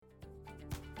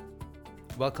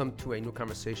Welcome to a new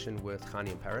conversation with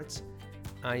Chani and Peretz.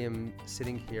 I am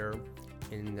sitting here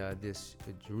in this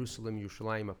Jerusalem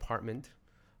Yerushalayim apartment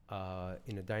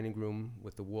in a dining room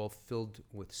with the wall filled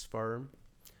with Sfarim.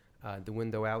 The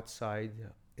window outside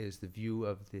is the view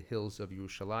of the hills of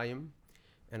Yerushalayim,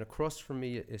 and across from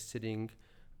me is sitting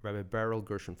Rabbi Beryl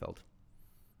Gershenfeld.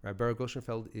 Rabbi Beryl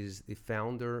Gershenfeld is the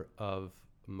founder of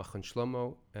Machon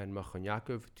Shlomo and Machon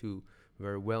Yaakov, two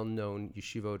very well-known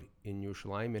yeshivot in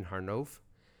Yerushalayim, in Har Nov.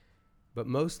 But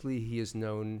mostly he is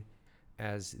known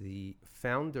as the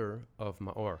founder of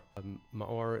Ma'or.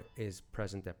 Ma'or is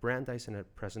present at Brandeis and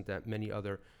present at many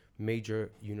other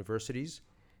major universities.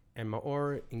 And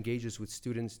Ma'or engages with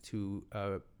students to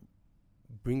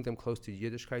bring them close to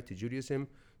Yiddishkeit, to Judaism,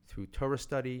 through Torah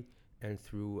study and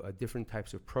through different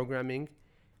types of programming.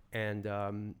 And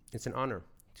it's an honor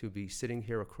to be sitting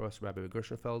here across Rabbi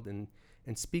Gershenfeld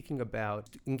and speaking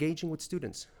about engaging with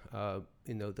students. The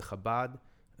Chabad,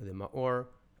 the Ma'or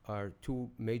are two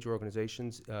major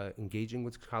organizations engaging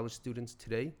with college students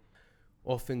today.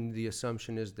 Often the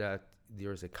assumption is that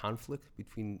there is a conflict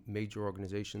between major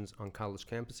organizations on college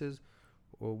campuses,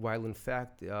 while in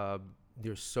fact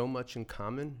there's so much in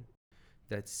common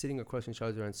that sitting across each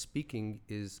other and speaking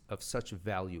is of such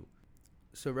value.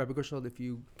 So Rabbi Gershenfeld, if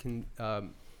you can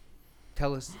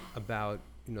tell us about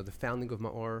the founding of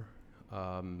Ma'or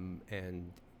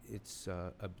and its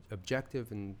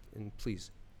objective, and please.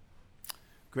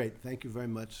 Great. Thank you very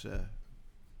much,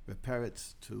 Rabbi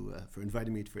Peretz, for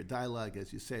inviting me for a dialogue.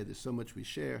 As you say, there's so much we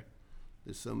share.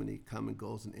 There's so many common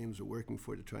goals and aims we're working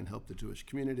for to try and help the Jewish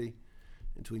community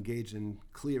and to engage in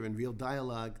clear and real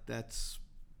dialogue.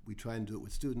 We try and do it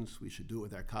with students. We should do it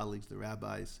with our colleagues, the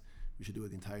rabbis. We should do it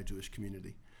with the entire Jewish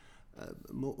community.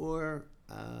 Ma'or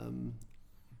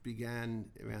began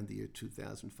around the year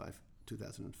 2005.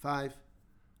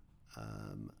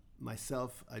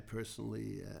 Myself, I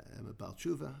personally am a Baal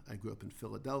Tshuva. I grew up in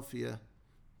Philadelphia,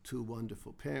 two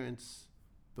wonderful parents,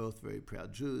 both very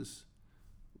proud Jews.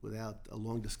 Without a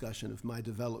long discussion of my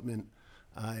development,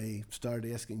 I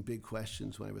started asking big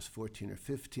questions when I was 14 or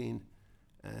 15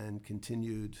 and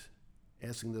continued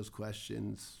asking those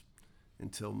questions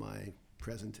until my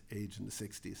present age in the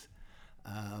 60s.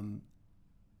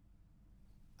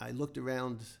 I looked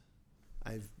around.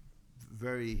 I've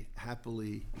very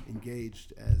happily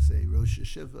engaged as a Rosh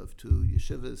Yeshiva of two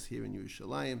yeshivas here in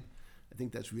Yerushalayim. I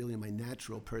think that's really my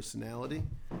natural personality.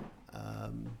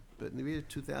 But in the year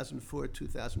 2004,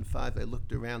 2005, I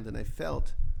looked around and I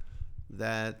felt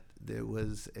that there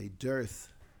was a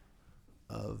dearth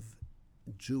of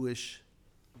Jewish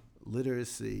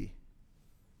literacy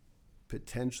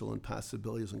potential and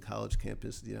possibilities on college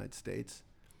campuses of the United States.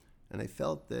 And I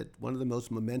felt that one of the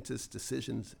most momentous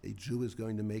decisions a Jew is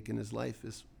going to make in his life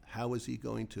is how is he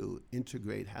going to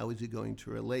integrate, how is he going to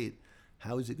relate,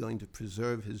 how is he going to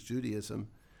preserve his Judaism,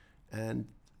 and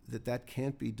that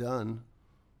can't be done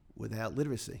without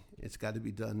literacy. It's got to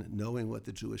be done knowing what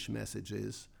the Jewish message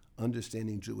is,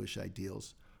 understanding Jewish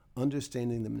ideals,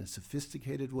 understanding them in a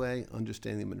sophisticated way,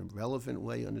 understanding them in a relevant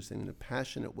way, understanding them in a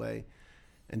passionate way.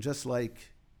 And just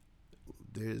like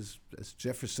there's a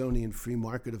Jeffersonian free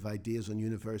market of ideas on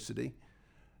university,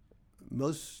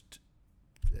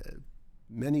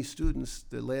 many students,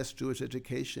 their last Jewish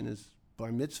education is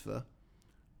bar mitzvah,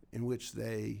 in which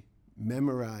they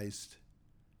memorized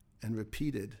and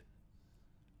repeated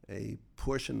a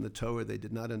portion of the Torah they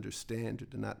did not understand or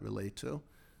did not relate to.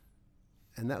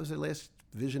 And that was their last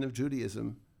vision of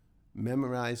Judaism,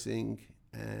 memorizing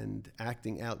and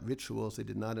acting out rituals they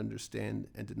did not understand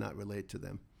and did not relate to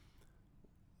them.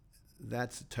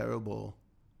 That's a terrible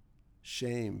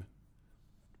shame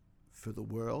for the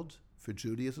world, for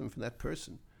Judaism, for that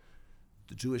person.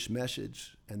 The Jewish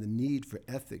message and the need for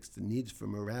ethics, the needs for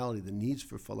morality, the needs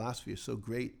for philosophy are so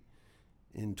great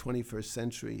in 21st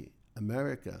century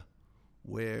America,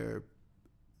 where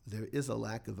there is a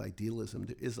lack of idealism,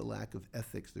 there is a lack of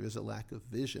ethics, there is a lack of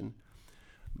vision.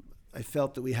 I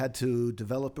felt that we had to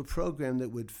develop a program that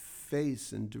would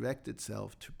face and direct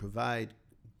itself to provide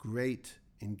great,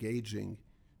 engaging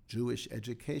Jewish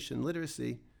education,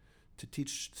 literacy, to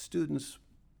teach students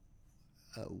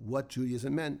what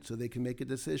Judaism meant so they can make a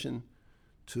decision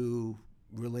to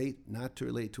relate, not to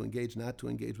relate, to engage, not to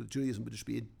engage with Judaism, but it should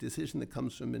be a decision that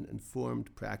comes from an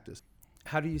informed practice.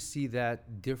 How do you see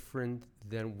that different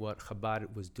than what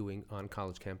Chabad was doing on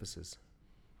college campuses?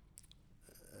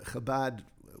 Chabad,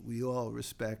 we all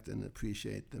respect and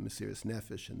appreciate the Mesiras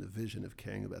Nefesh and the vision of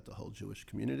caring about the whole Jewish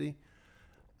community.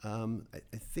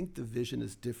 I think the vision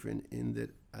is different in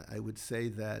that I would say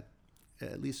that,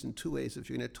 at least in two ways, if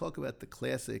you're going to talk about the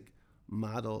classic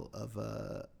model of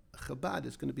a Chabad,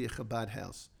 it's going to be a Chabad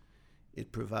house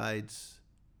It provides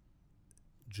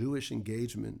Jewish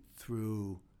engagement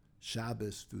through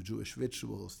Shabbos, through Jewish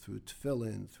rituals, through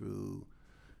tefillin, through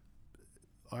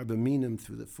Arba Minim,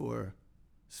 through the 4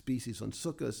 species on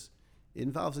Sukkos. It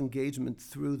involves engagement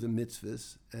through the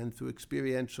mitzvahs and through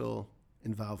experiential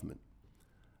involvement.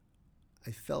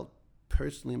 I felt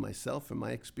personally myself, from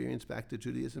my experience back to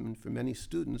Judaism, and for many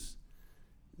students,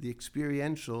 the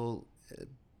experiential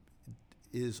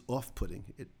is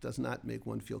off-putting. It does not make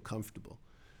one feel comfortable.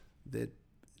 That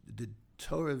the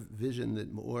Torah vision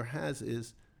that Meor has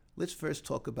is, let's first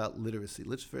talk about literacy.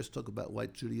 Let's first talk about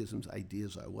what Judaism's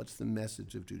ideas are. What's the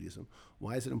message of Judaism?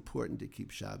 Why is it important to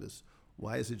keep Shabbos?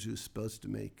 Why is a Jew supposed to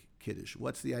make Kiddush?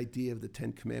 What's the idea of the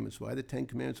 10 Commandments? Why are the 10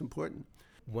 Commandments important?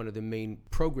 One of the main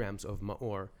programs of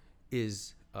Meor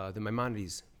is the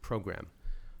Maimonides program,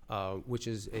 which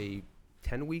is a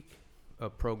 10-week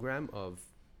program of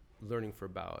learning for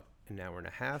about an hour and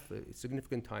a half, a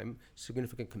significant time,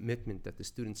 significant commitment that the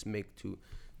students make to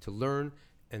learn,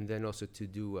 and then also to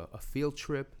do a field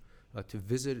trip, to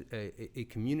visit a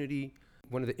community.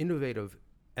 One of the innovative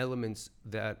elements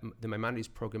that the Maimonides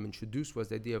program introduced was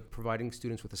the idea of providing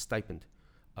students with a stipend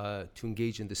to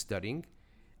engage in the studying,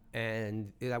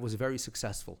 and that was very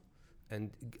successful.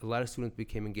 And a lot of students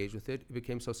became engaged with it. It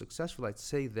became so successful, I'd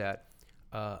say that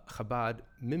Chabad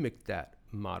mimicked that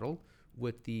model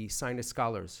with the Sinus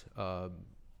Scholars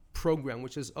program,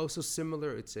 which is also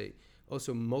similar. It's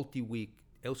also multi-week,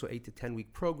 also 8 to 10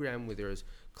 week program where there's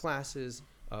classes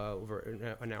over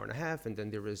an hour and a half, and then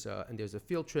there's a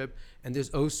field trip, and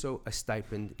there's also a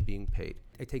stipend being paid.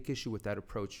 I take issue with that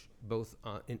approach, both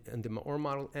in the Meor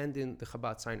model and in the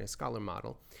Chabad Sinus Scholar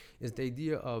model, is the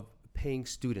idea of paying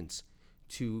students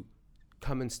to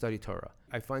come and study Torah.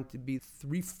 I find to be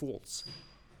 3 faults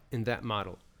in that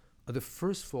model. The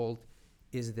first fault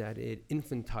is that it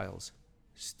infantiles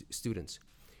students.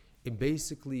 It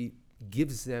basically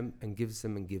gives them and gives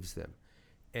them and gives them.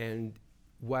 And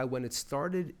while when it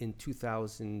started in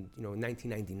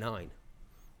 1999,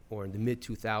 or in the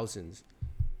mid-2000s,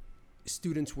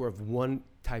 students were of one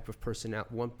type of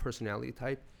one personality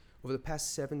type. Over the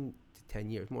past 7 to 10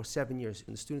 years, 7 years,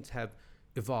 and the students have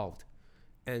evolved.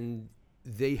 And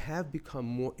they have become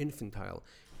more infantile,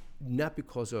 not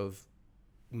because of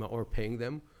Meor paying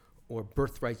them or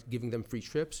birthright giving them free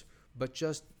trips, but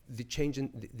just the change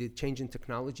in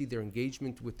technology, their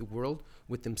engagement with the world,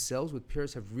 with themselves, with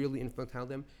peers have really infantilized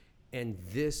them, and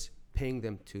this paying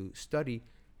them to study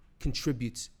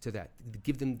contributes to that.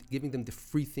 Giving them the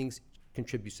free things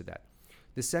contributes to that.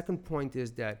 The second point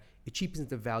is that it cheapens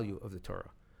the value of the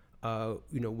Torah.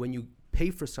 When you pay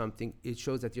for something, it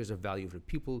shows that there's a value for it.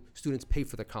 Students pay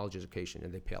for their college education,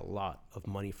 and they pay a lot of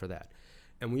money for that.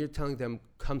 And when you're telling them,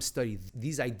 come study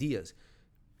these ideas,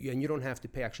 and you don't have to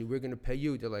pay, actually, we're going to pay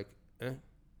you, they're like,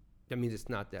 that means it's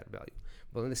not that value.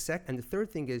 Well, and the third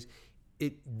thing is,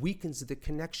 it weakens the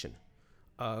connection.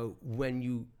 When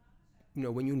you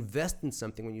invest in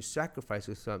something, when you sacrifice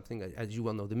with something, as you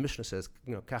well know, the Mishnah says,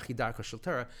 kachi darka shel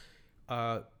Torah,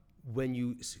 when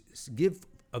you give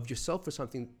of yourself for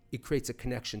something, it creates a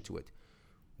connection to it.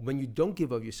 When you don't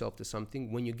give of yourself to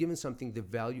something, when you're given something, the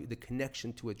value, the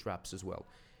connection to it drops as well.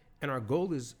 And our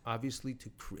goal is obviously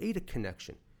to create a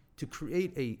connection, to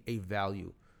create a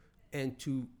value, and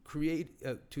to create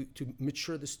to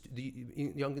mature the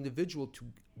young individual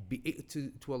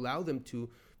to allow them to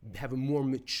have a more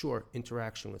mature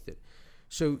interaction with it.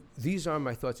 So these are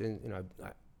my thoughts, and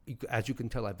as you can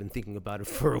tell, I've been thinking about it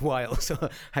for a while, so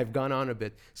I've gone on a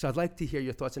bit. So I'd like to hear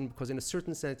your thoughts, because in a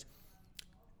certain sense,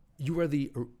 you are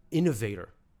the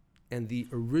innovator and the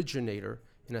originator,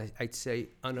 and I'd say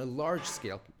on a large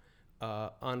scale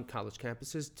on college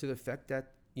campuses, to the effect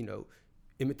that,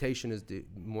 imitation is the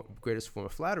greatest form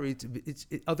of flattery.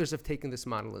 Others have taken this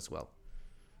model as well.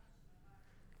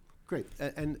 Great.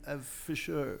 And for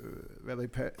sure, Rabbi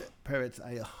Peretz,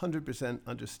 I 100%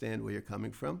 understand where you're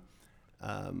coming from.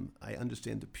 I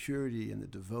understand the purity and the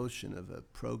devotion of a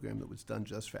program that was done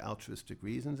just for altruistic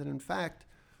reasons. And in fact,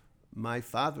 my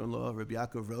father-in-law, Rabbi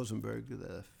Yaakov Rosenberg,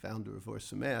 the founder of Or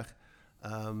Sameach,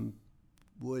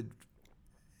 would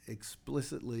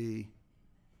explicitly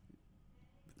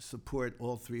support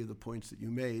all 3 of the points that you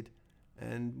made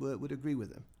and would agree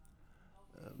with them.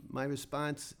 My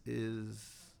response is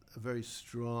a very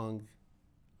strong,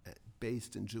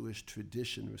 based in Jewish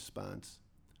tradition response.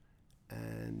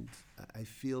 And I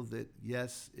feel that,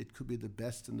 yes, it could be the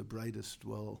best and the brightest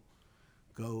will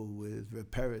go with Rabbi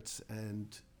Peretz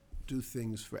and do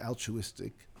things for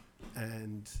altruistic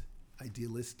and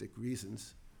idealistic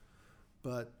reasons.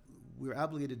 But we're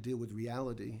obligated to deal with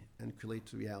reality and relate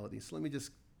to reality. So let me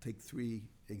just take 3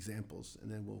 examples, and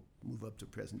then we'll move up to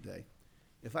present day.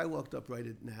 If I walked up right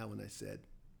now and I said,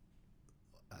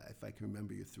 if I can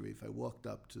remember you three, if I walked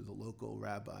up to the local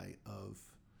rabbi of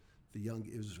the Young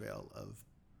Israel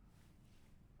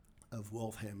of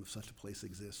Waltham, if such a place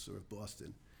exists, or of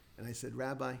Boston, and I said,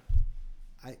 Rabbi,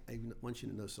 I want you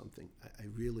to know something. I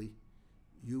really,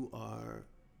 you are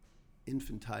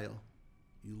infantile,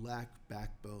 you lack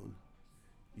backbone,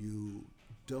 you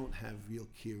don't have real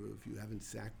kiruv, you haven't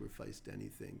sacrificed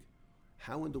anything.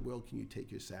 How in the world can you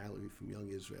take your salary from Young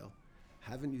Israel?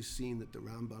 Haven't you seen that the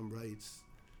Rambam writes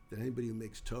that anybody who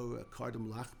makes Torah,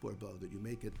 kardam lachbor bo, that you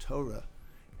make a Torah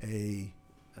a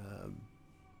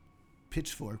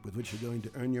pitchfork with which you're going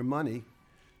to earn your money,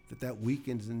 that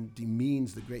weakens and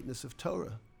demeans the greatness of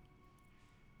Torah?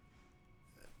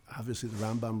 Obviously, the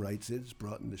Rambam writes it, it's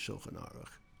brought in the Shulchan Aruch.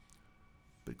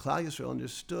 But Klal Yisrael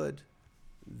understood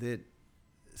that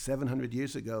 700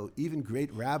 years ago, even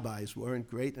great rabbis weren't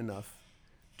great enough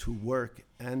to work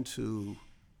and to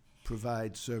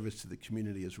provide service to the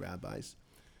community as rabbis.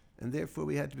 And therefore,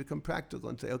 we had to become practical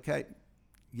and say, okay,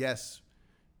 yes,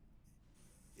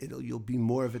 you'll be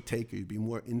more of a taker, you'll be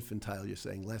more infantile, you're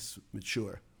saying, less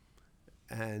mature.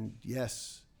 And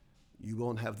yes, you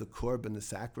won't have the korban, the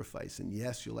sacrifice, and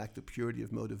yes, you'll lack the purity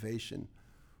of motivation.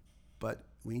 But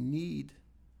we need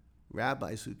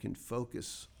rabbis who can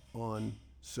focus on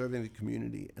serving the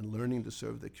community and learning to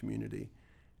serve the community.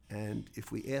 And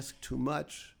if we ask too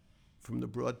much from the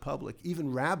broad public,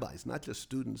 even rabbis, not just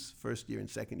students, first year and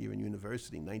second year in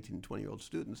university, 19 and 20-year-old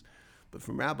students, but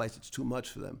from rabbis, it's too much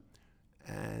for them.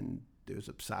 And there's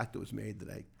a psak that was made that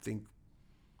I think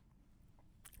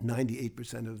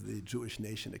 98% of the Jewish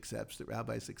nation accepts, that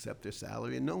rabbis accept their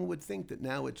salary, and no one would think that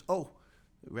now it's,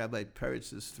 Rabbi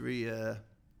Peretz's three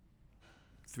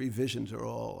visions are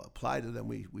all applied to them,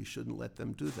 we shouldn't let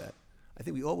them do that. I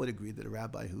think we all would agree that a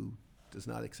rabbi who does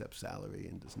not accept salary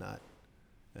and does not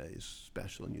is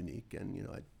special and unique, and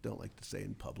I don't like to say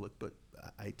in public, but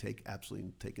I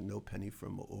absolutely taken no penny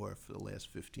from Or for the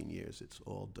last 15 years. It's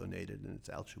all donated and it's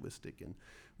altruistic, and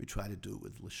we try to do it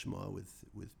with lishma, with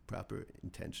proper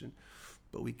intention.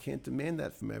 But we can't demand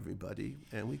that from everybody,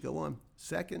 and we go on.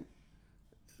 Second,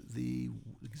 the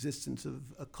existence of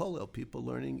a kollel, people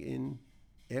learning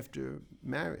after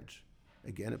marriage.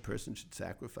 Again, a person should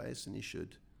sacrifice, and he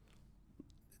should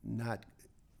not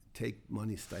take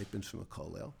money stipends from a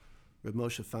kollel. Reb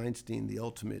Moshe Feinstein, the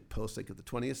ultimate posek of the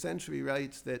 20th century,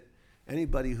 writes that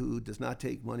anybody who does not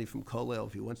take money from kollel,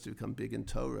 if he wants to become big in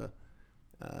Torah,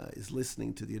 is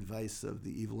listening to the advice of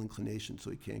the evil inclination, so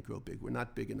he can't grow big. We're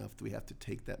not big enough that we have to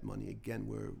take that money. Again,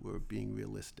 we're being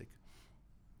realistic.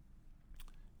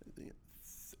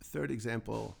 Third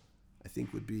example, I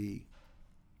think, would be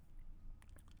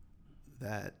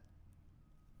that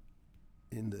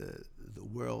in the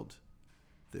world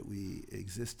that we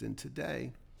exist in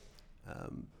today,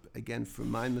 again, from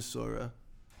my Masorah,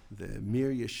 the Mir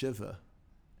Yeshiva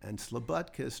and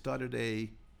Slobodka started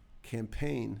a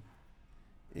campaign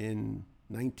in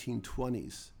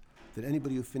 1920s that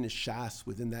anybody who finished Shas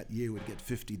within that year would get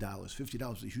 $50. $50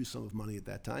 was a huge sum of money at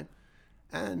that time.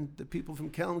 And the people from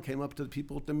Kelm came up to the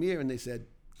people at the Mir, and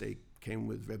they came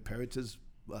with Reb Peretz's,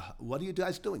 what are you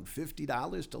guys doing?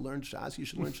 $50 to learn Shas? You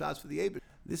should learn Shas for the Eber.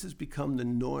 This has become the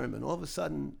norm, and all of a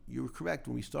sudden, you were correct,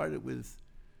 when we started with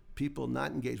people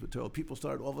not engaged with Torah, people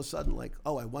started all of a sudden like,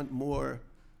 I want more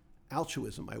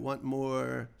altruism, I want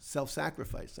more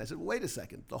self-sacrifice. I said, wait a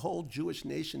second, the whole Jewish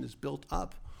nation is built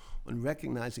up on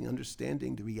recognizing,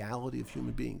 understanding the reality of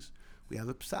human beings. We have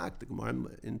a psak, the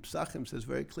Gemara in Psachim says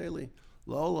very clearly,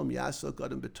 a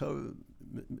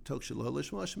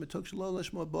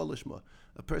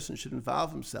person should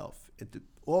involve himself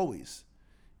always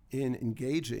in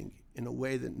engaging in a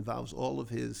way that involves all of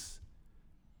his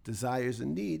desires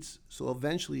and needs, so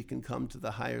eventually he can come to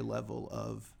the higher level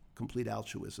of complete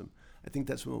altruism. I think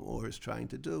that's what Or is trying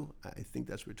to do. I think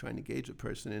that's what we're trying to engage a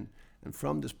person in. And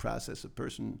from this process, a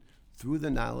person, through the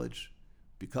knowledge,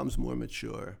 becomes more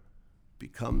mature,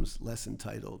 becomes less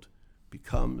entitled,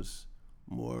 becomes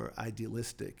more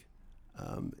idealistic,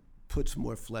 puts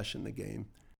more flesh in the game.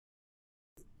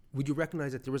 Would you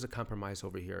recognize that there is a compromise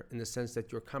over here, in the sense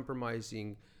that you're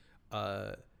compromising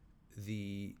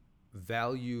the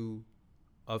value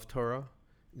of Torah,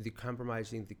 you're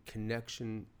compromising the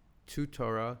connection to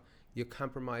Torah, you're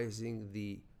compromising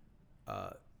the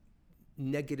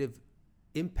negative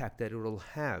impact that it will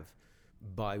have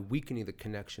by weakening the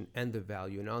connection and the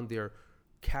value, and on their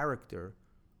character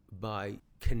by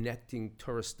connecting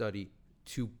Torah study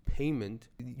to payment?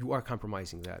 You are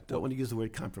compromising that. I don't want to use the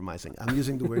word compromising. I'm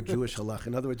using the word Jewish halach.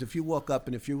 In other words, if you walk up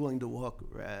and if you're willing to walk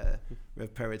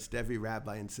Rev Peretz to every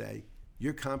rabbi and say,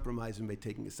 you're compromising by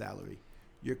taking a salary,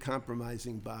 you're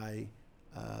compromising by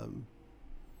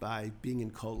being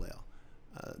in kollel.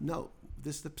 No,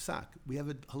 this is the psak. We have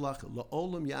a halacha.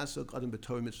 La'olam yasok adam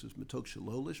b'torah mitzvahs matok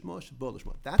shelo lishmo shebo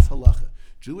lishmo. That's halacha.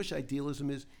 Jewish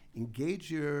idealism is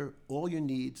engage all your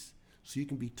needs so you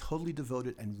can be totally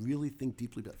devoted and really think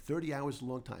deeply about it. 30 hours is a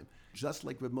long time. Just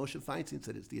like Reb Moshe Feinstein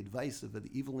said, it's the advice of the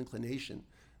evil inclination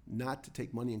not to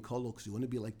take money in kollel because you want to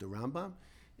be like the Rambam.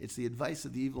 It's the advice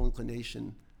of the evil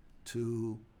inclination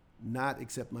to not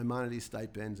accept Maimonides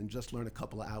stipends and just learn a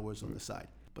couple of hours on the side.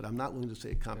 But I'm not willing to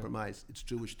say a compromise. It's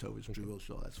Jewish Torah, it's Jewish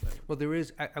law. That's right. Well, there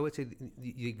is, I would say,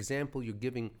 the example you're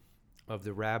giving of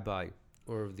the rabbi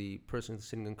or of the person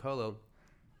sitting in kollel,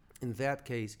 in that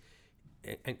case,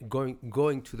 and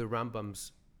going to the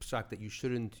Rambam's psak that you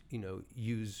shouldn't,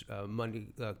 use money,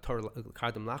 Torah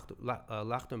kadam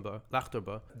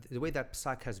lachterba. The way that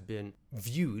psak has been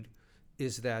viewed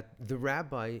is that the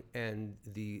rabbi and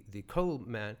the kollel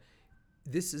man,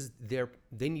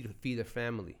 they need to feed their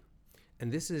family.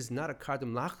 And this is not a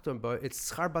kadam lachterba,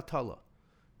 it's schar batala.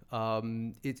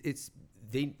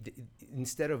 They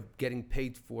instead of getting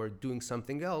paid for doing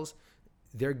something else,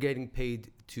 they're getting paid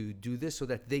to do this so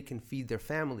that they can feed their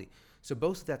family. So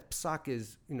both that psak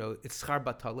is, it's schar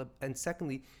batala, and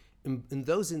secondly, in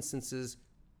those instances,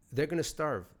 they're going to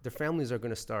starve. Their families are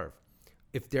going to starve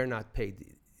if they're not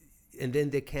paid, and then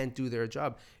they can't do their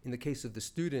job. In the case of the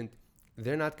student,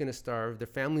 they're not going to starve. Their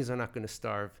families are not going to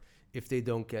starve if they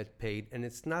don't get paid, and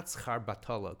it's not schar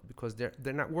batala because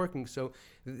they're not working. So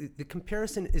the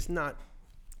comparison is not.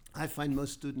 I find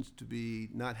most students to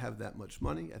not have that much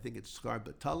money. I think it's schar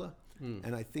batala.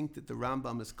 And I think that the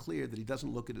Rambam is clear that he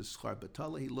doesn't look at it as schar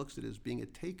batala. He looks at it as being a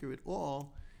taker at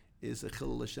all is a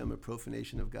chilul Hashem, a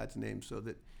profanation of God's name. So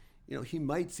that, he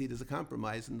might see it as a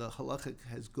compromise. And the halacha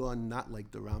has gone not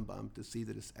like the Rambam to see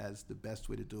that it's as the best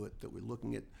way to do it, that we're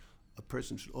looking at a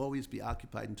person should always be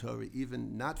occupied in Torah,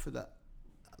 even not for the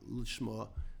lishma,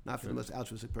 not for the most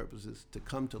altruistic purposes, to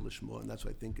come to lishma. And that's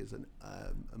what I think is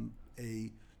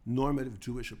a normative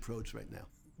Jewish approach right now.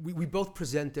 We both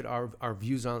presented our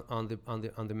views on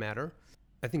the matter.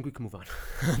 I think we can move on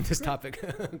on this topic.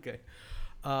 Okay.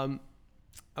 I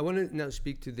want to now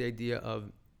speak to the idea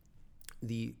of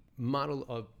the model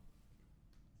of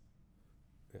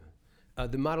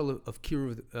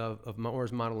Kiruv, of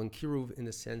Maor's model in Kiruv, in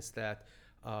the sense that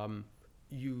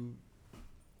you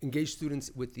engage students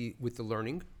with the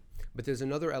learning, but there's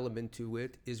another element to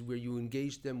it, is where you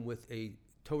engage them with a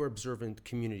Torah observant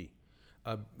community.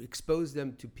 Expose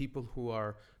them to people who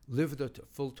live the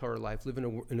full Torah life, live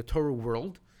in a Torah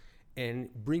world,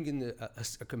 and bring in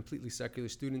a completely secular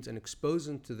students and expose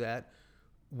them to that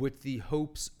with the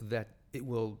hopes that it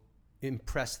will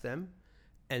impress them,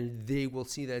 and they will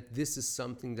see that this is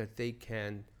something that they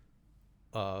can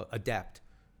adapt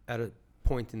at a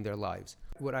point in their lives.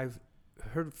 What I've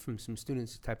heard from some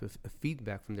students, type of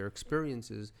feedback from their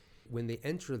experiences, when they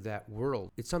enter that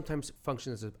world, it sometimes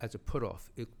functions as a put-off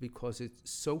because it's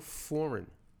so foreign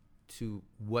to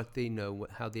what they know,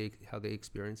 how they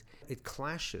experience. It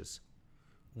clashes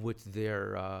with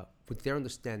their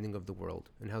understanding of the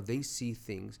world and how they see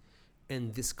things,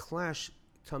 and this clash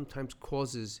sometimes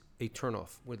causes a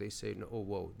turnoff where they say, "No, oh,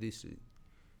 whoa, these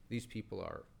people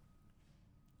are,"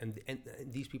 and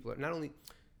these people are not only.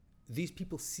 These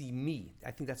people see me.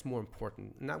 I think that's more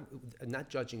important. Not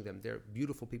judging them. They're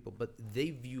beautiful people, but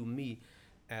they view me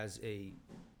as an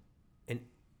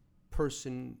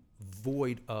person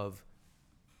void of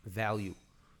value,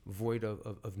 void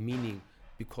of meaning,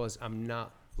 because I'm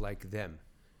not like them.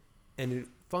 And it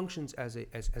functions as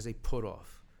a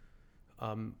put-off.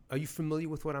 Are you familiar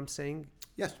with what I'm saying?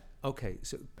 Yes. Okay,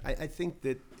 so I think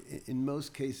that in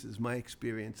most cases, my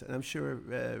experience, and I'm sure,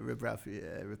 Reb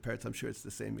Peretz, I'm sure it's the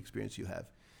same experience you have,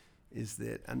 is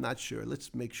that I'm not sure,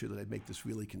 let's make sure that I make this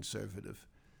really conservative,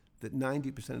 that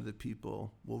 90% of the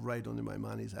people will write on the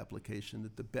Maimonides application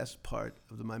that the best part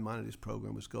of the Maimonides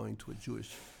program was going to a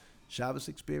Jewish Shabbos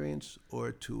experience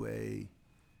or to a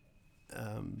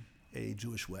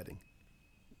Jewish wedding.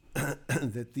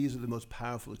 That these are the most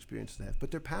powerful experiences to have,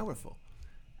 but they're powerful.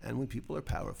 And when people are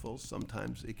powerful,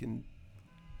 sometimes it can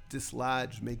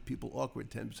dislodge, make people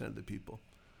awkward, 10% of the people.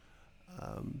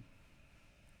 I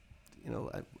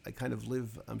kind of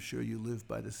live, I'm sure you live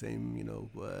by the same,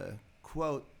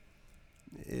 quote,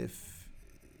 if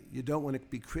you don't want to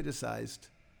be criticized,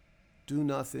 do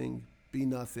nothing, be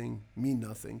nothing, mean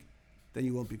nothing, then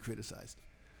you won't be criticized.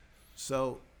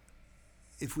 So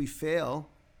if we fail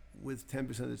with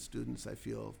 10% of the students, I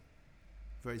feel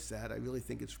very sad. I really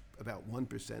think it's about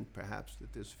 1% perhaps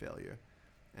that there's failure.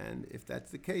 And if that's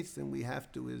the case, then we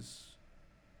have to,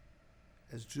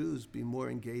 as Jews, be more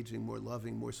engaging, more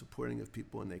loving, more supporting of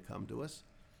people when they come to us.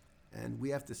 And we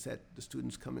have to set the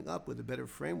students coming up with a better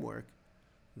framework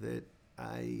that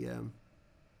I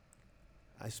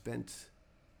spent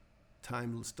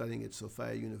time studying at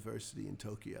Sophia University in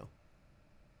Tokyo.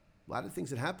 A lot of things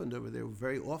that happened over there were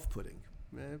very off-putting.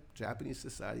 Japanese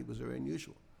society was very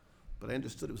unusual. But I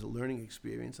understood it was a learning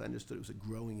experience. I understood it was a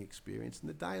growing experience. And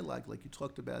the dialogue, like you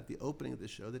talked about at the opening of the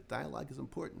show, that dialogue is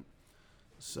important.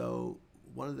 So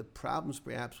one of the problems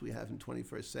perhaps we have in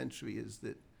 21st century is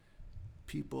that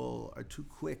people are too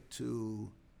quick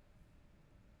to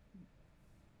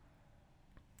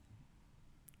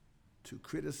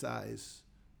criticize,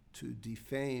 to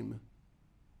defame,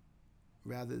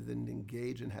 rather than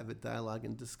engage and have a dialogue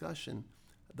and discussion.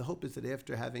 The hope is that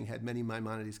after having had many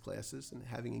Maimonides classes and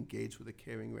having engaged with a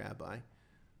caring rabbi,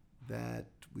 that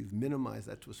we've minimized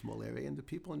that to a small area, and the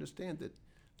people understand that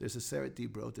there's a Seret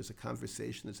Dibrot, there's a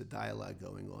conversation, there's a dialogue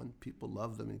going on. People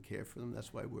love them and care for them.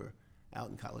 That's why we're out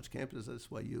in college campuses.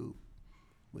 That's why you,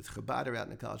 with Chabad, are out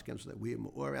in the college campuses. That we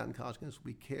are out in college campuses.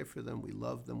 We care for them. We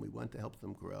love them. We want to help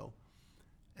them grow.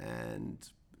 And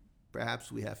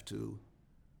perhaps we have to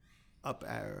up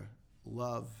our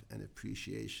love and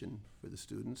appreciation for the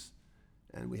students,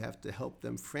 and we have to help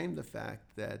them frame the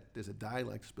fact that there's a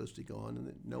dialogue supposed to go on, and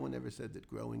that no one ever said that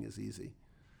growing is easy,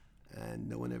 and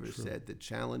no one ever said that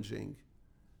challenging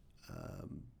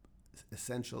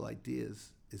essential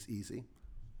ideas is easy,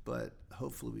 but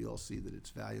hopefully we all see that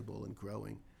it's valuable and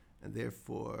growing, and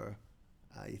therefore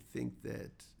I think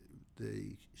that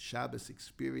the Shabbos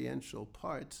experiential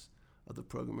parts of the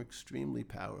program are extremely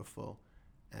powerful,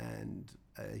 and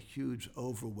a huge,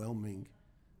 overwhelming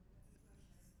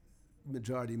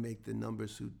majority make the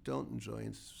numbers who don't enjoy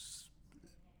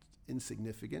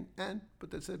insignificant.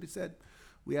 But that said,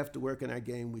 we have to work on our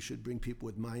game. We should bring people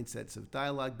with mindsets of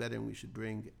dialogue better, and we should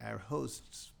bring our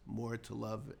hosts more to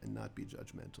love and not be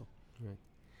judgmental. Right.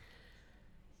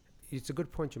 It's a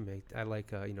good point you make. I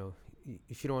like,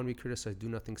 if you don't want to be criticized, do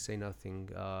nothing, say nothing.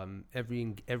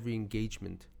 Every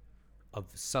engagement of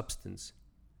substance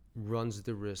runs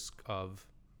the risk of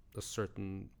a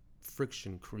certain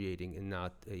friction creating and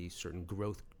not a certain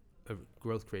growth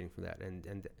creating from that,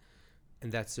 and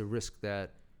that's a risk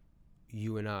that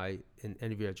you and I and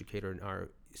every educator, and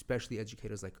our especially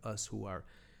educators like us who are,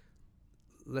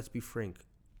 let's be frank,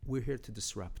 we're here to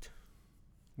disrupt.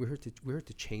 We're here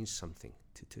to change something,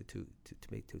 to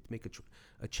make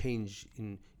a change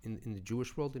in the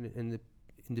Jewish world and in the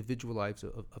individual lives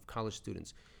of college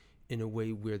students, in a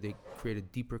way where they create a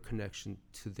deeper connection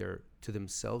to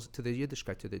themselves, to their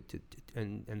Yiddishkeit,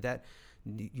 and that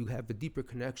you have a deeper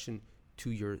connection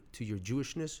to your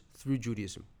Jewishness through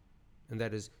Judaism, and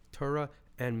that is Torah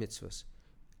and mitzvahs,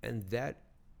 and that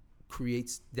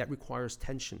requires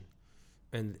tension,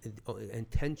 and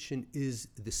tension is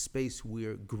the space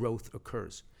where growth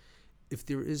occurs. If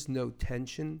there is no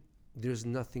tension, there's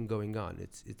nothing going on.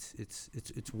 It's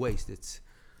waste. It's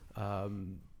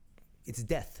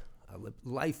death.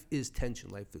 Life is tension.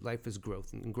 Life is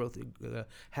growth, and growth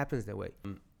happens that way.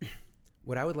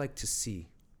 What I would like to see,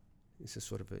 this is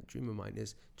sort of a dream of mine,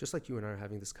 is just like you and I are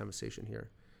having this conversation here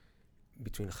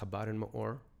between Chabad and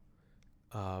Ma'or.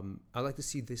 I'd like to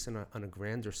see this on a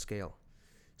grander scale,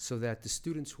 so that the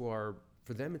students who are,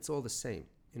 for them, it's all the same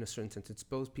in a certain sense. It's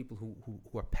both people who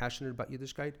are passionate about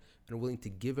Yiddishkeit and are willing to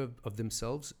give of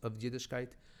themselves, of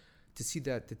Yiddishkeit, to see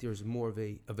that there's more of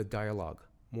a dialogue,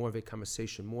 more of a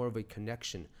conversation, more of a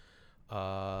connection.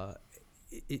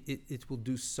 It will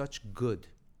do such good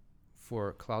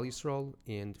for Klal Yisrael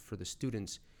and for the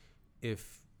students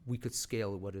if we could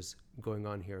scale what is going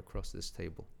on here across this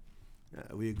table.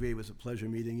 We agree. It was a pleasure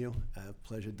meeting you, a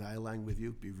pleasure dialoguing with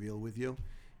you, be real with you.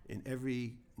 In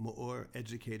every Ma'or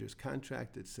educator's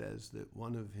contract, it says that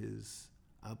one of his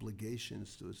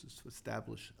obligations is to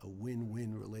establish a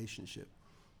win-win relationship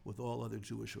with all other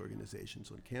Jewish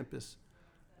organizations on campus.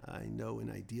 I know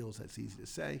in ideals that's easy to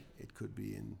say. It could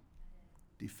be in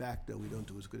de facto we don't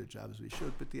do as good a job as we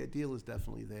should, but the ideal is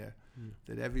definitely there,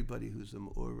 that everybody who's a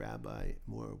Ma'or rabbi,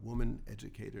 Ma'or woman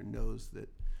educator knows that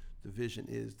the vision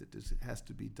is that there has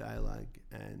to be dialogue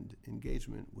and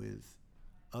engagement with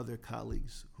other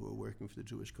colleagues who are working for the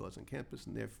Jewish cause on campus,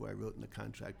 and therefore I wrote in the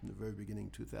contract in the very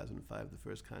beginning, 2005, the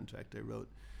first contract I wrote,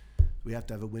 we have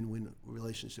to have a win-win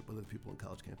relationship with other people on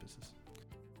college campuses.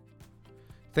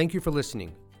 Thank you for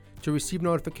listening. To receive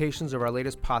notifications of our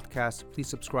latest podcasts, please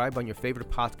subscribe on your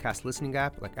favorite podcast listening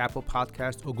app like Apple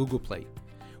Podcasts or Google Play.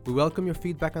 We welcome your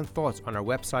feedback and thoughts on our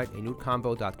website,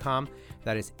 anewconvo.com,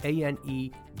 that is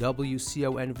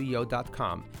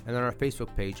ANEWCONVO.com, and on our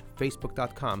Facebook page,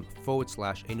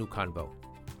 facebook.com/anewconvo.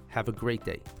 Have a great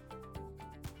day.